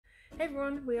Hey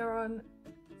everyone, we are on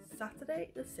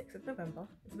Saturday the 6th of November.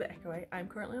 It's a bit echoey. I'm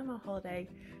currently on a holiday,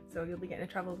 so you'll be getting a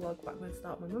travel vlog, but I'm going to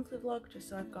start my monthly vlog just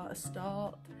so I've got a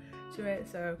start to it.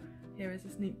 So here is a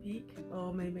sneak peek,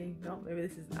 or maybe not, maybe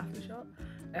this is an after shot.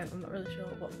 I'm not really sure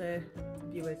what the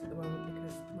view is at the moment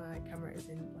because my camera is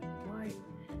in black and white,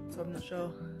 so I'm not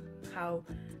sure how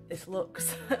this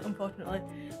looks unfortunately,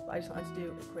 but I just wanted to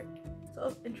do a quick sort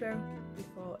of intro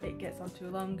before it gets on too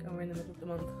long and we're in the middle of the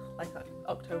month, like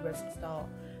October's start.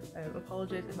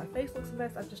 Apologies if my face looks a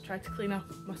mess. I've just tried to clean off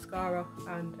mascara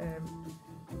and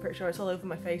I'm pretty sure it's all over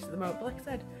my face at the moment, but like I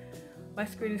said, my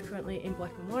screen is currently in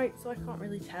black and white, so I can't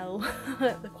really tell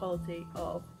the quality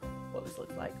of what this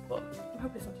looks like, but I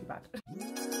hope it's not too bad.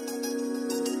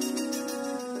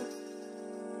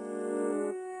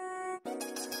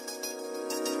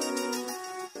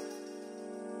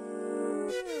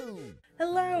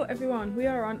 Hello everyone, we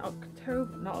are on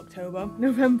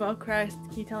November, Christ,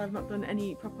 can you tell I've not done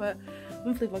any proper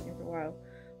monthly vlogging for a while.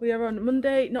 We are on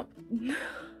Monday,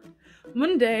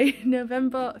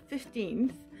 November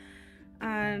 15th,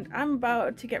 and I'm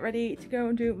about to get ready to go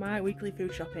and do my weekly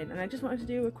food shopping, and I just wanted to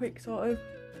do a quick sort of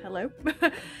hello.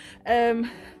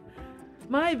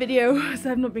 My videos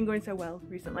have not been going so well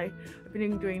recently. I've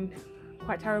been doing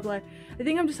quite terribly. I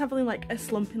think I'm just having like a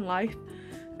slump in life.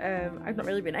 I've not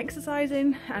really been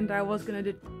exercising, and I was going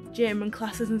to do gym and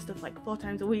classes and stuff like 4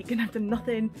 times a week, and I've done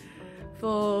nothing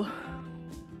for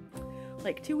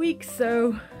like 2 weeks,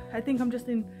 so I think I'm just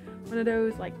in one of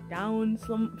those like down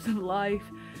slumps of life.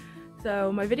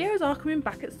 So my videos are coming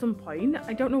back at some point,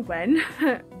 I don't know when.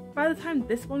 By the time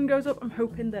this one goes up, I'm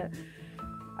hoping that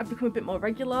I've become a bit more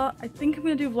regular. I think I'm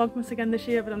going to do Vlogmas again this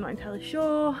year, but I'm not entirely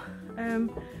sure. And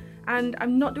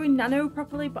I'm not doing Nano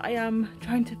properly, but I am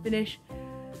trying to finish.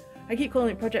 I keep calling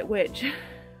it Project Witch,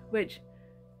 which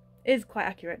is quite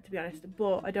accurate to be honest,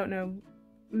 but I don't know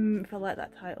if I like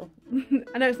that title.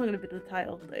 I know it's not going to be the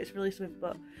title that it's released with,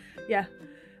 but yeah.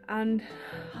 And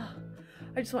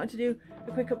I just wanted to do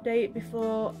a quick update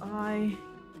before I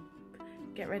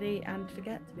get ready and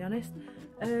forget, to be honest.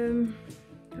 I don't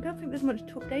think there's much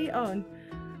to update on.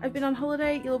 I've been on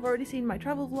holiday, you'll have already seen my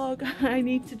travel vlog. I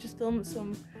need to just film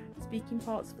some speaking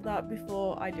parts for that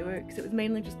before I do it, because it was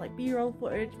mainly just like b-roll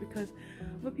footage because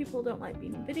other people don't like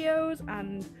being in videos,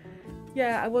 and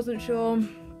yeah, I wasn't sure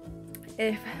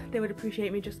if they would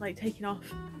appreciate me just like taking off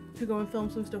to go and film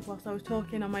some stuff whilst I was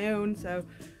talking on my own. So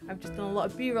I've just done a lot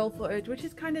of b-roll footage, which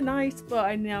is kind of nice, but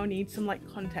I now need some like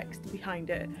context behind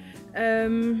it.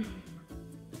 I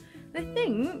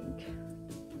think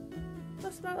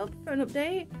that's about it for an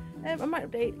update. I might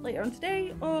update later on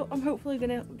today, or I'm hopefully going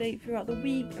to update throughout the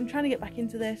week. I'm trying to get back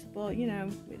into this, but you know,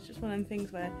 it's just one of them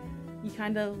things where you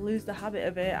kind of lose the habit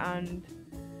of it, and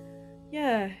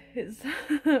yeah, it's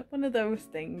one of those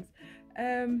things.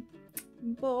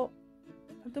 But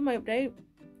I've done my update,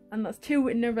 and that's 2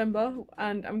 in November,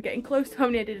 and I'm getting close to how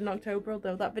many I did in October,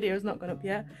 although that video has not gone up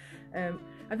yet.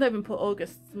 I've not even put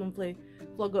August's monthly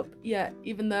vlog up yet,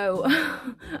 even though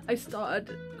I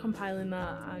started compiling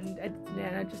that and editing it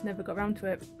and I just never got around to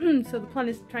it. So the plan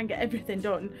is to try and get everything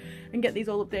done and get these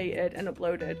all updated and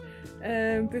uploaded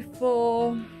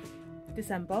before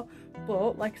December,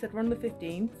 but like I said, we're on the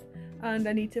 15th and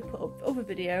I need to put up other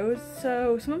videos,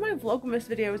 so some of my Vlogmas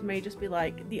videos may just be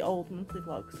like the old monthly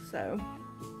vlogs, so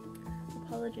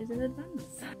apologies in advance.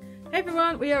 Hey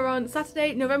everyone, we are on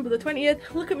Saturday, November the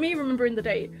 20th. Look at me remembering the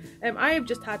date. I have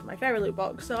just had my Fairy Loot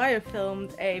box, so I have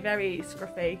filmed a very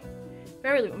scruffy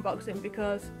Fairy Loot unboxing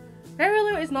because Fairy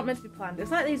Loot is not meant to be planned. It's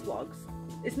like these vlogs.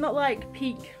 It's not like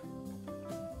peak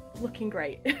looking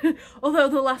great. Although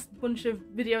the last bunch of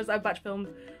videos I've batch filmed,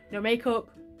 no makeup,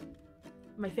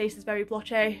 my face is very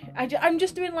blotchy. I'm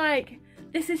just doing like,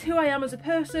 this is who I am as a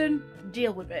person,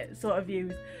 deal with it sort of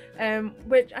views,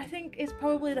 which I think is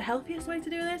probably the healthiest way to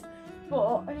do this.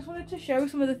 But I just wanted to show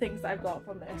some of the things that I've got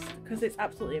from this because it's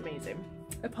absolutely amazing.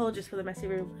 Apologies for the messy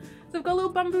room. So I've got a little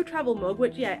bamboo travel mug,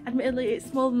 which yeah, admittedly it's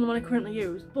smaller than the one I currently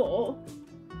use, but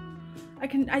I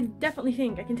definitely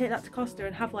think I can take that to Costa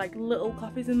and have like little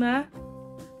coffees in there.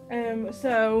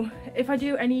 So if I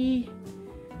do any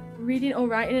reading or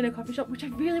writing in a coffee shop, which I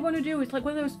really want to do, it's like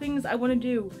one of those things I want to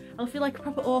do. I'll feel like a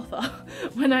proper author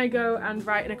when I go and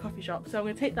write in a coffee shop, so I'm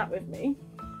going to take that with me.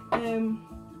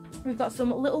 We've got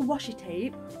some little washi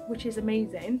tape, which is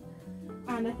amazing,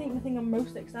 and I think the thing I'm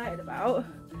most excited about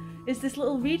is this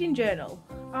little reading journal.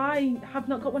 I have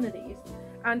not got one of these,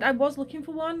 and I was looking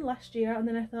for one last year, and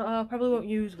then I thought, oh, I probably won't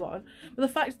use one, but the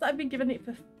fact that I've been given it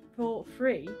for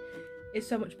free is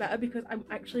so much better because I'm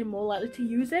actually more likely to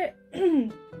use it.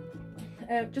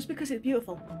 just because it's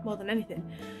beautiful more than anything.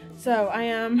 So I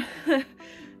am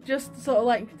just sort of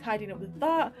like tidying up with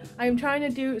that. I'm trying to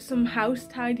do some house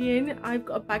tidying. I've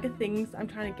got a bag of things I'm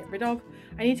trying to get rid of.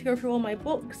 I need to go through all my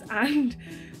books and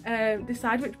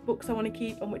decide which books I want to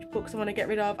keep and which books I want to get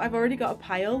rid of. I've already got a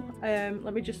pile.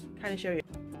 Let me just kind of show you.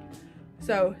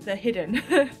 So they're hidden,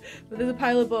 but there's a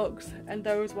pile of books and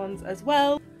those ones as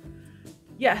well.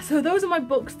 Yeah, so those are my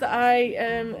books that I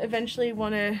eventually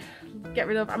want to get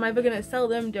rid of. I'm either going to sell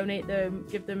them, donate them,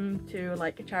 give them to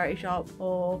like a charity shop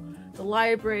or the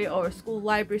library or a school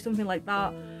library, something like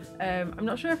that. I'm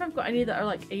not sure if I've got any that are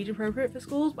like age appropriate for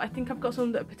schools, but I think I've got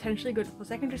some that are potentially good for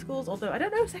secondary schools, although I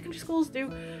don't know if secondary schools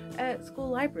do school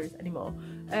libraries anymore.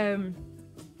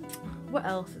 What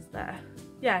else is there?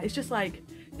 Yeah, it's just like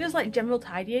general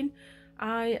tidying.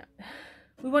 We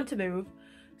want to move,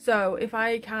 so if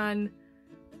I can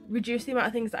reduce the amount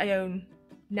of things that I own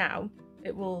now,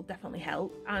 it will definitely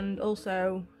help. And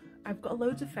also I've got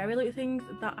loads of fairy loot things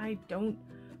that I don't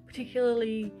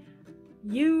particularly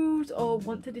use or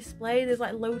want to display. There's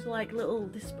like loads of like little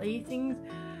display things,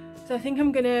 so I think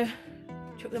I'm gonna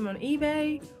chuck them on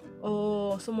eBay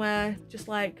or somewhere just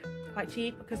like quite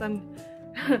cheap, because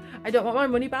I don't want my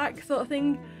money back sort of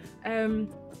thing. I mean,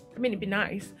 it'd be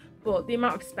nice, but the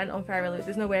amount I've spent on fairy loot,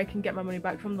 there's no way I can get my money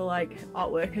back from the like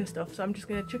artwork and stuff, so I'm just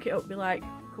gonna chuck it up, be like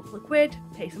a couple of quid,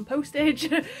 pay some postage,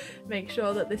 make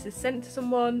sure that this is sent to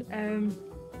someone,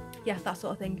 yeah, that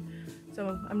sort of thing.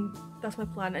 So that's my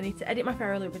plan. I need to edit my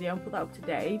fairy loot video and put that up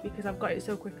today because I've got it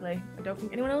so quickly. I don't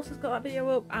think anyone else has got that video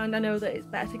up, and I know that it's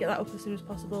better to get that up as soon as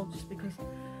possible, just because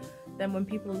then when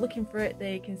people are looking for it,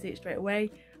 they can see it straight away.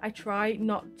 I try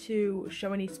not to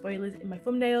show any spoilers in my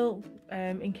thumbnail,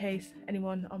 in case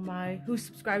anyone on who's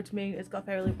subscribed to me has got a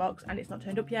fairy loot box and it's not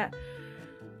turned up yet.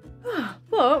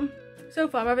 But so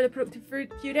far I've had a productive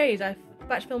few days. I've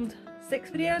batch filmed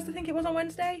 6 videos, I think it was, on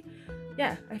Wednesday.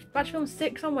 Yeah, I batch filmed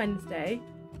 6 on Wednesday.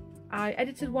 I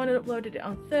edited one and uploaded it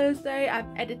on Thursday. I've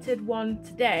edited one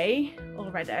today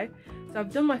already, so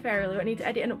I've done my fairy loot. I need to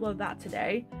edit and upload that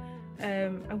today.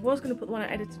 I was going to put the one I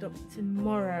edited up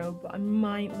tomorrow, but I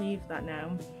might leave that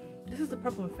now. This is the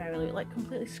problem with fairy loot, it like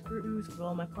completely screws with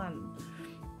all my plans.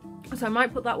 So I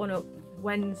might put that one up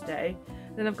Wednesday.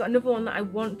 Then I've got another one that I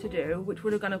want to do, which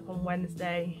would have gone up on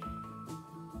Wednesday.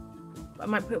 But I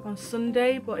might put it up on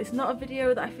Sunday, but it's not a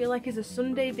video that I feel like is a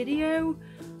Sunday video.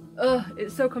 Ugh,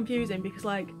 it's so confusing because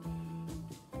like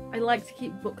I like to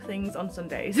keep book things on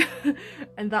Sundays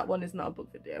and that one is not a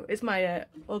book video. It's my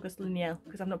August Lunial,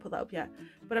 because I've not put that up yet,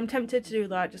 but I'm tempted to do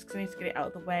that just because I need to get it out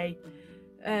of the way.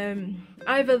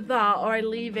 Either that or I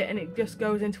leave it and it just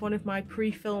goes into one of my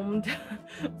pre-filmed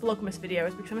Vlogmas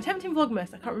videos, because I'm attempting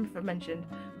Vlogmas. I can't remember if I mentioned.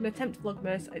 I'm going to attempt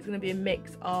Vlogmas. It's going to be a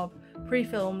mix of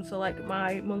pre-filmed, so like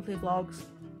my monthly vlogs,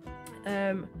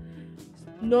 and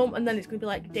then it's going to be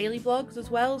like daily vlogs as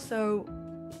well. So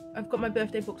I've got my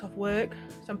birthday booked off work,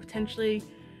 so I'm potentially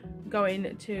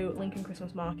going to Lincoln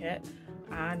Christmas Market,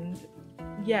 and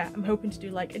yeah, I'm hoping to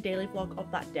do like a daily vlog of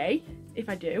that day if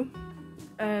I do.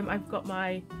 I've got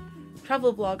my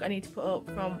travel vlog I need to put up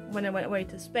from when I went away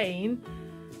to Spain.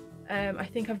 I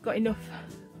think I've got enough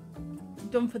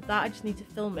done for that. I just need to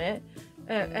film it,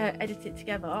 edit it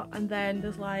together, and then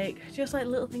there's like just like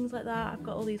little things like that. I've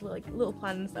got all these little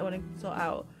plans that I want to sort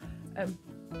out.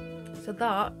 So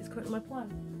that is currently my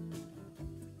plan.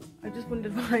 I just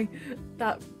wondered why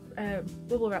that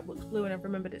bubble wrap looks blue, and I've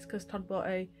remembered it's because Todd bought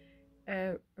a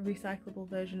recyclable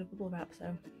version of bubble wrap,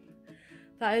 so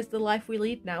that is the life we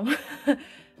lead now. But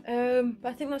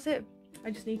I think that's it.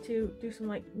 I just need to do some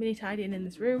like mini tidying in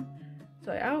this room,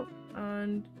 sort it out,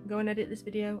 and go and edit this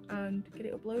video and get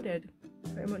it uploaded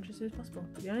pretty much as soon as possible,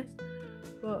 to be honest.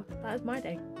 But that is my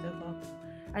day so far.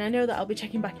 And I know that I'll be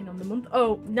checking back in on the month.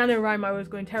 Oh, NaNoWriMo, I was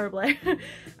going terribly.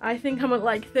 I think I'm at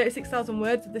like 36,000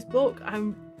 words of this book.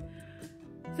 So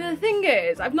the thing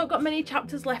is, I've not got many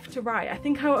chapters left to write. I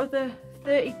think out of the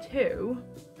 32,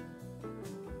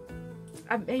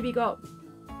 I've maybe got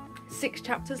 6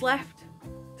 chapters left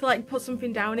to like put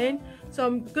something down in. So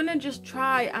I'm gonna just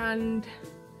try and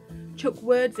chuck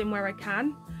words in where I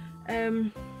can.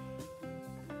 And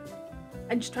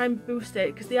just try and boost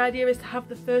it, because the idea is to have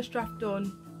the first draft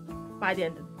done by the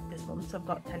end of this month, so I've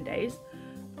got 10 days.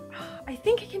 I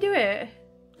think I can do it.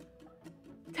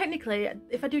 Technically,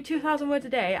 if I do 2,000 words a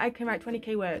day, I can write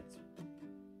 20k words,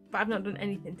 but I've not done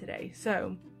anything today,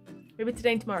 so maybe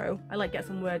today and tomorrow I like get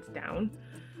some words down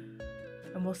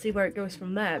and we'll see where it goes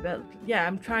from there. But yeah,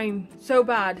 I'm trying so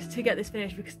bad to get this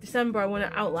finished, because December I want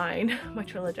to outline my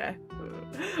trilogy,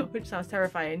 which sounds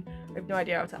terrifying. I have no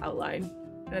idea how to outline.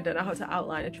 I don't know how to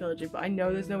outline a trilogy, but I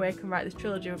know there's no way I can write this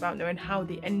trilogy without knowing how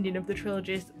the ending of the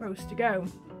trilogy is supposed to go,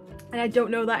 and I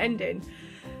don't know that ending.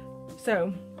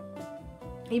 So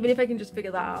even if I can just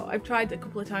figure that out. I've tried a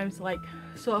couple of times to like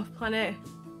sort of plan it,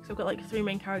 so I've got like 3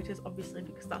 main characters, obviously,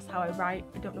 because that's how I write.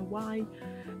 I don't know why.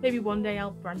 Maybe one day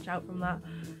I'll branch out from that.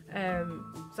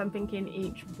 So I'm thinking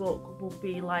each book will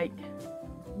be like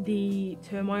the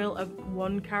turmoil of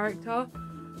one character,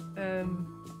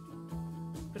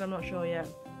 but I'm not sure yet.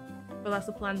 But that's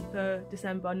the plan for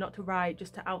December, not to write,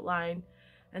 just to outline.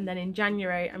 And then in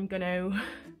January I'm gonna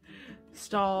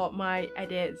start my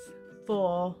edits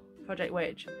for Project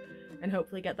Witch and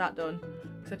hopefully get that done,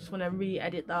 because I just want to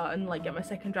re-edit that and like get my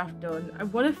second draft done. I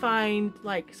want to find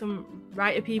like some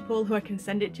writer people who I can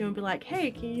send it to and be like,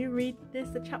 hey, can you read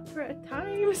this a chapter at a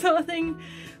time, sort of thing,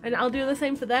 and I'll do the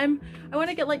same for them. I want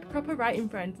to get like proper writing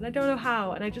friends, and I don't know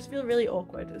how, and I just feel really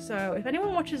awkward. So if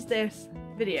anyone watches this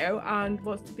video and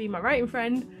wants to be my writing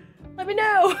friend, let me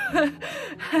know.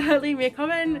 Leave me a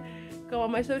comment, go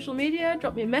on my social media,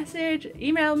 drop me a message,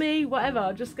 email me,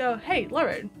 whatever. Just go, hey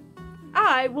Lauren,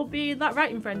 I will be that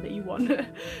writing friend that you want.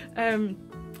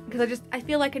 Because I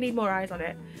feel like I need more eyes on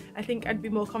it. I think I'd be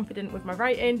more confident with my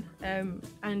writing,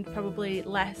 and probably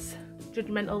less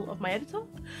judgmental of my editor,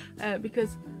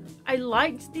 because I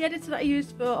liked the editor that I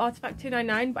used for Artefact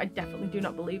 299, but I definitely do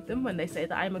not believe them when they say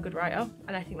that I'm a good writer,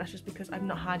 and I think that's just because I've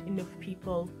not had enough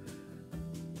people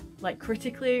like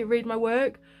critically read my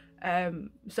work.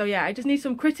 So yeah, I just need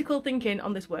some critical thinking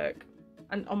on this work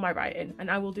and on my writing, and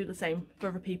I will do the same for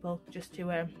other people just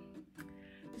to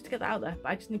get that out there. But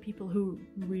I just need people who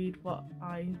read what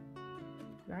I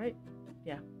write.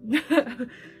 Yeah.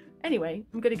 Anyway,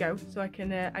 I'm gonna go so I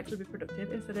can actually be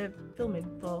productive instead of filming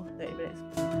for 30 minutes.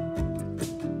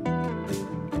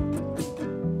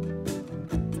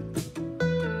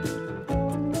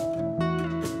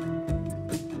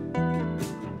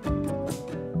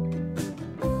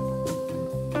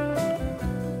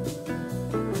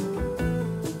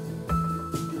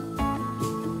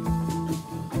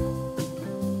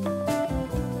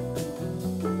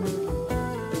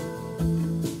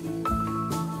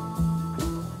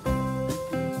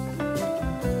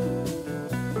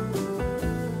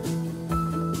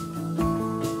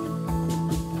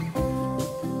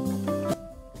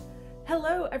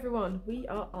 Hello everyone, we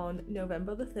are on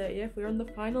November the 30th. We're on the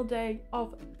final day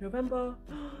of November,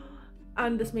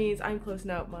 and this means I'm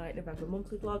closing out my November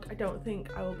monthly vlog. I don't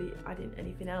think I will be adding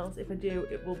anything else. If I do,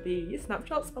 it will be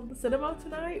snapshots of the cinema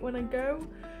tonight when I go.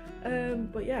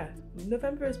 But yeah,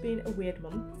 November has been a weird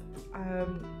month.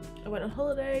 I went on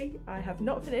holiday. I have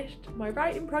not finished my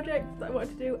writing project that I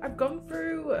wanted to do. I've gone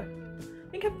through,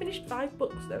 I think I've finished 5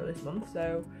 books though this month,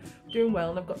 so doing well,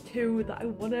 and I've got 2 that I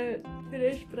want to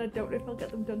finish, but I don't know if I'll get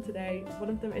them done today. One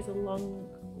of them is A Long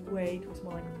Way to a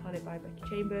Small Angry Planet by Becky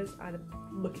Chambers, and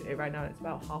I'm looking at it right now and it's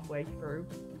about halfway through,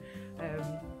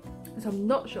 so I'm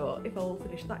not sure if I will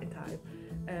finish that in time.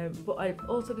 But I've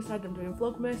also decided I'm doing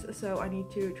Vlogmas, so I need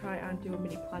to try and do a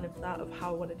mini plan of that, of how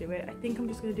I want to do it. I think I'm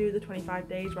just going to do the 25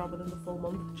 days rather than the full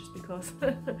month, just because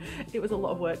it was a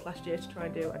lot of work last year to try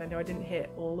and do, and I know I didn't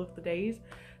hit all of the days.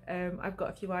 I've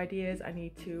got a few ideas. I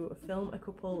need to film a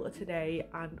couple today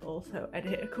and also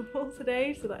edit a couple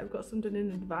today, so that I've got some done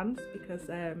in advance, because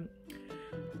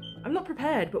I'm not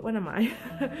prepared, but when am I?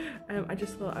 I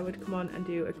just thought I would come on and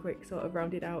do a quick sort of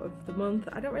rounded out of the month.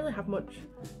 I don't really have much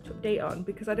to update on,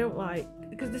 because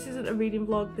because this isn't a reading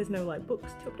vlog, there's no like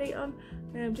books to update on,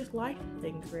 just life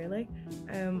things really.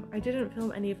 I didn't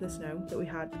film any of the snow that we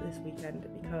had this weekend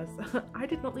because I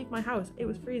did not leave my house. It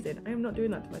was freezing. I am not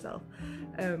doing that to myself.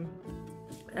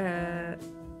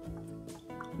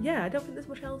 Yeah, I don't think there's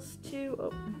much else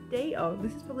to update on.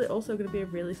 This is probably also going to be a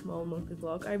really small monthly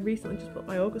vlog. I recently just put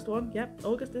my August one. Yep,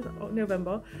 August is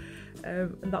November,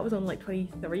 and that was on like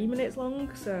 23 minutes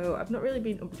long, so I've not really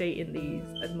been updating these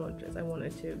as much as I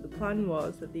wanted to. The plan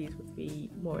was that these would be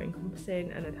more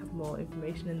encompassing and I'd have more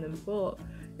information in them, but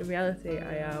in reality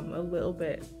I am a little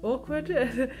bit awkward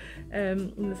in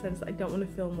the sense that I don't want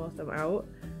to film whilst I'm out.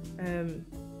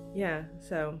 Yeah,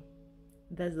 so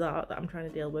there's that I'm trying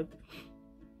to deal with.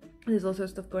 There's also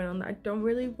stuff going on that I don't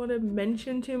really want to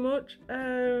mention too much.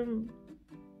 Oh,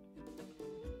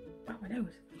 my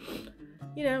nose.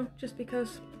 You know, just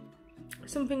because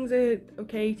some things are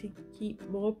okay to keep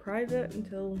more private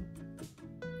until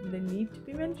they need to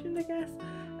be mentioned, I guess.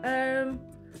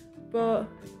 But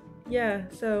yeah,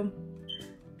 so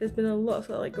there's been a lot of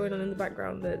sort of like going on in the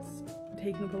background that's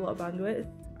taken up a lot of bandwidth.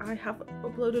 I have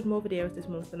uploaded more videos this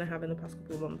month than I have in the past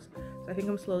couple of months, so I think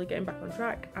I'm slowly getting back on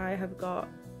track. I have got,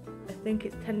 I think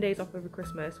it's 10 days off over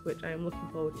Christmas, which I am looking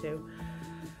forward to,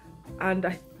 and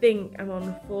I think I'm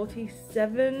on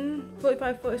 47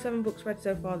 books read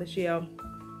so far this year,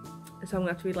 so I'm going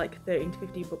to have to read like 13 to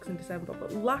 15 books in December.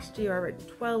 But last year I read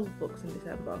 12 books in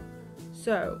December,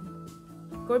 So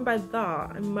going by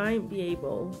that, I might be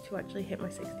able to actually hit my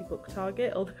 60 book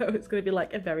target, although it's going to be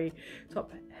like a very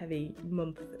top heavy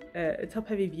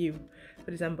view for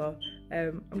December.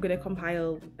 I'm going to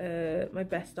compile my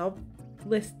best of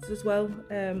lists as well,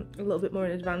 a little bit more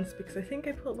in advance, because I think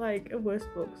I put like a worst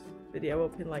books video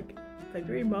up in like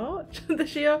February, March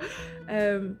this year.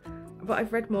 But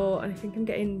I've read more, and I think I'm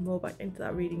getting more back into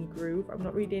that reading groove. I'm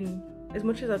not reading as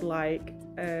much as I'd like,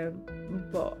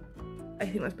 but I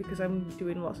think that's because I'm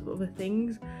doing lots of other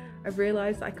things. I've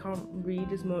realised that I can't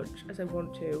read as much as I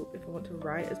want to if I want to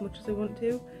write as much as I want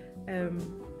to,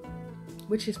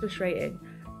 which is frustrating.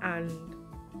 And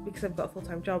because I've got a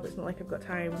full-time job, it's not like I've got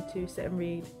time to sit and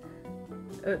read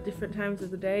at different times of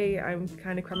the day. I'm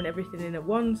kind of cramming everything in at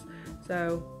once.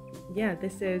 So yeah,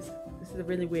 this is a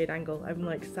really weird angle. I'm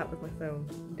like sat with my phone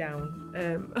down.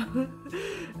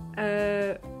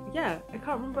 Yeah, I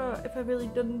can't remember if I've really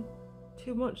done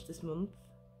too much this month.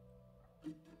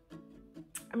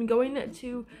 I'm going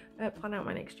to plan out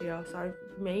my next year, so I've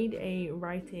made a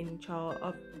writing chart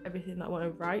of everything that I want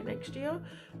to write next year.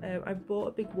 I bought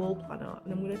a big wall planner,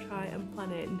 and I'm going to try and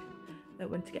plan in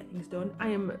when to get things done. I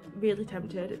am really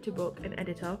tempted to book an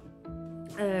editor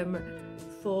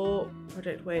for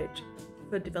Project Witch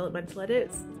for developmental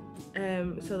edits,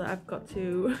 so that I've got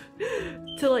to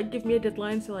like give me a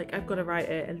deadline. So like I've got to write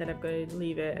it, and then I've got to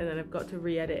leave it, and then I've got to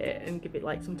re-edit it and give it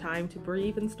like some time to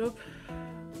breathe and stuff.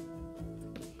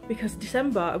 Because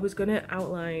December I was gonna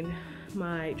outline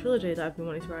my trilogy that I've been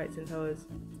wanting to write since I was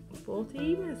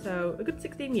 14, so a good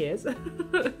 16 years.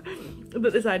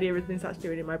 But this idea has been sat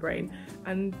stewing in my brain,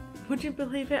 and would you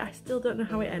believe it, I still don't know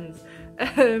how it ends.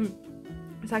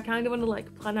 So I kind of want to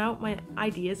like plan out my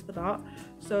ideas for that,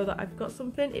 so that I've got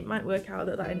something. It might work out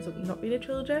that ends up not being a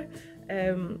trilogy,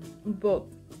 but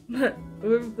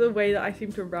with the way that I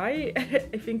seem to write,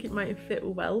 I think it might fit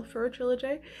well for a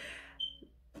trilogy.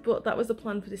 But that was the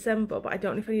plan for December, but I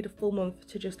don't know if I need a full month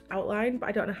to just outline, but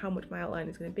I don't know how much my outline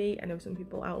is going to be. I know some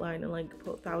people outline and like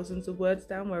put thousands of words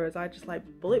down, whereas I just like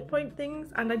bullet point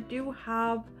things, and I do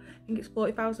have, I think it's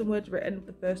 40,000 words written of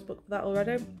the first book for that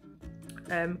already.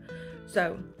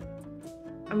 So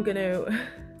I'm gonna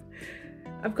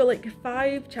I've got like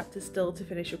 5 chapters still to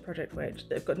finish with Project Witch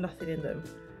that have got nothing in them.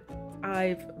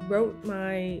 I've wrote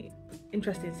my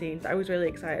interesting scenes that I was really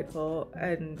excited for,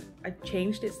 and I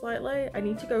changed it slightly. I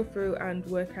need to go through and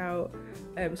work out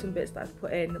some bits that I've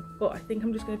put in, but I think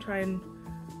I'm just going to try and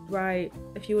write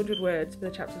a few hundred words for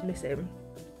the chapters missing,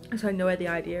 so I know where the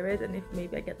idea is, and if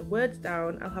maybe I get the words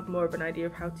down, I'll have more of an idea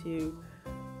of how to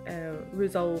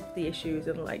resolve the issues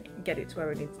and like get it to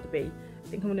where it needs to be. I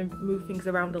think I'm going to move things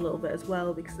around a little bit as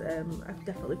well, because I've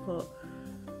definitely put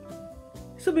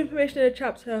some information in a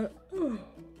chapter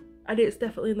and it's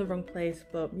definitely in the wrong place,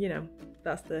 but you know,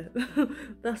 that's the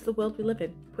that's the world we live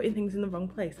in, putting things in the wrong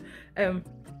place.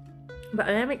 But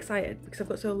I am excited because I've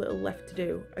got so little left to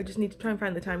do. I just need to try and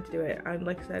find the time to do it, and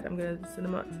like I said, I'm going to the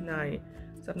cinema tonight,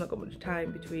 so I've not got much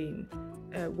time between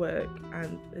work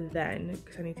and then,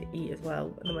 because I need to eat as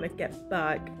well, and then when I get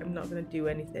back I'm not going to do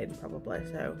anything probably,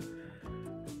 so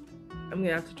I'm going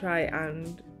to have to try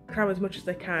and cram as much as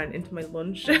I can into my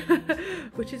lunch,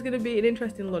 which is going to be an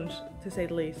interesting lunch to say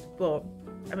the least, but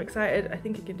I'm excited. I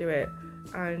think I can do it,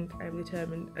 and I'm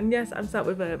determined. And yes, I'm sat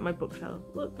with my bookshelf.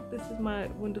 Look, this is my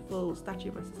wonderful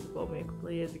statue my sister bought me a couple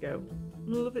of years ago. I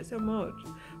love it so much,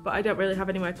 but I don't really have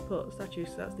anywhere to put statues,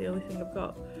 so that's the only thing I've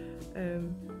got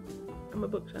on my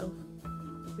bookshelf,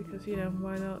 because you know,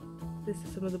 why not? This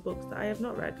is some of the books that I have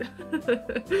not read.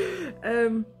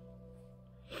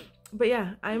 But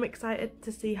yeah, I'm excited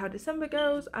to see how December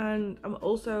goes, and I'm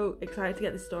also excited to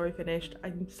get this story finished.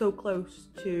 I'm so close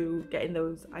to getting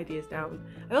those ideas down.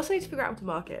 I also need to figure out how to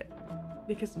market,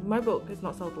 because my book has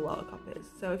not sold a lot of copies.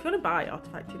 So if you want to buy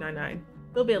Artefact 299,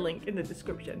 there'll be a link in the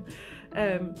description.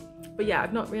 But yeah,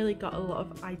 I've not really got a lot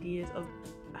of ideas of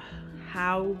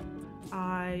how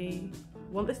I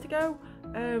want this to go.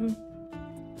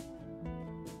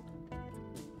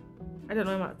 I don't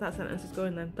know where that sentence is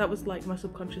going then. That was like my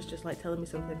subconscious just like telling me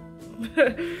something.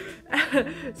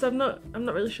 So I'm not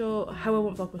really sure how I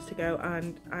want Vlogmas to go,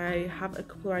 and I have a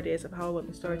couple of ideas of how I want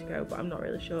the story to go, but I'm not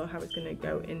really sure how it's going to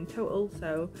go in total,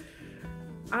 so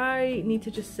I need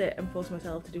to just sit and force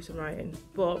myself to do some writing.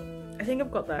 But I think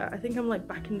I've got there. I think I'm like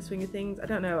back in the swing of things. I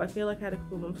don't know, I feel like I had a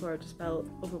couple of months where I just felt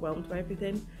overwhelmed by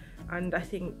everything, and I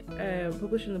think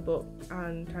publishing the book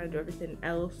and trying to do everything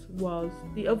else was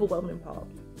the overwhelming part,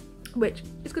 which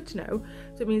is good to know.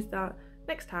 So it means that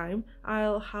next time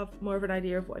I'll have more of an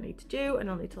idea of what I need to do, and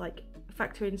I'll need to like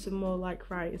factor in some more like,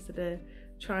 right, instead of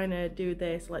trying to do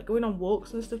this, like going on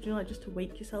walks and stuff, you know, like just to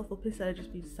wake yourself up instead of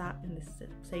just being sat in this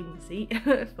same seat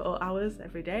for hours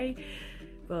every day.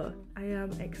 But I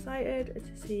am excited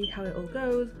to see how it all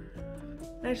goes.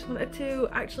 I just wanted to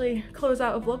actually close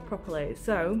out a vlog properly,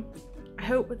 so I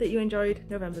hope that you enjoyed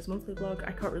November's monthly vlog.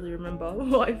 I can't really remember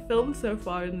what I've filmed so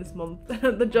far in this month.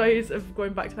 The joys of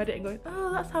going back to edit and going,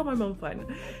 oh, that's how my month went.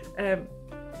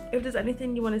 If there's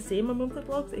anything you want to see in my monthly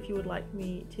vlogs, if you would like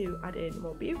me to add in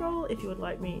more b-roll, if you would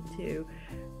like me to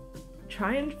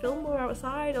try and film more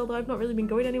outside, although I've not really been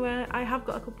going anywhere, I have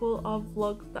got a couple of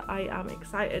vlogs that I am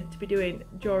excited to be doing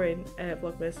during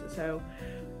Vlogmas, so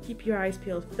keep your eyes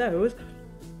peeled for those.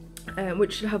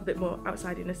 Which should have a bit more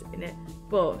outsidiness in it.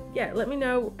 But yeah, let me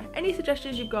know any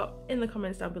suggestions you've got in the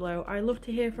comments down below. I love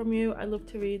to hear from you. I love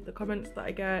to read the comments that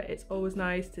I get. It's always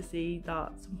nice to see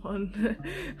that someone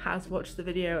has watched the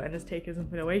video and has taken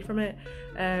something away from it.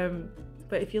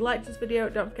 But if you liked this video,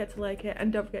 don't forget to like it,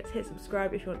 and don't forget to hit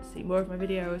subscribe if you want to see more of my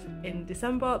videos. In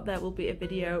December there will be a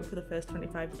video for the first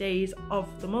 25 days of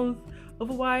the month.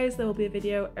 Otherwise there will be a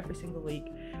video every single week.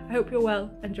 I hope you're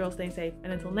well and you're all staying safe,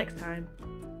 and until next time,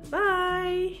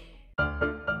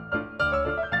 bye!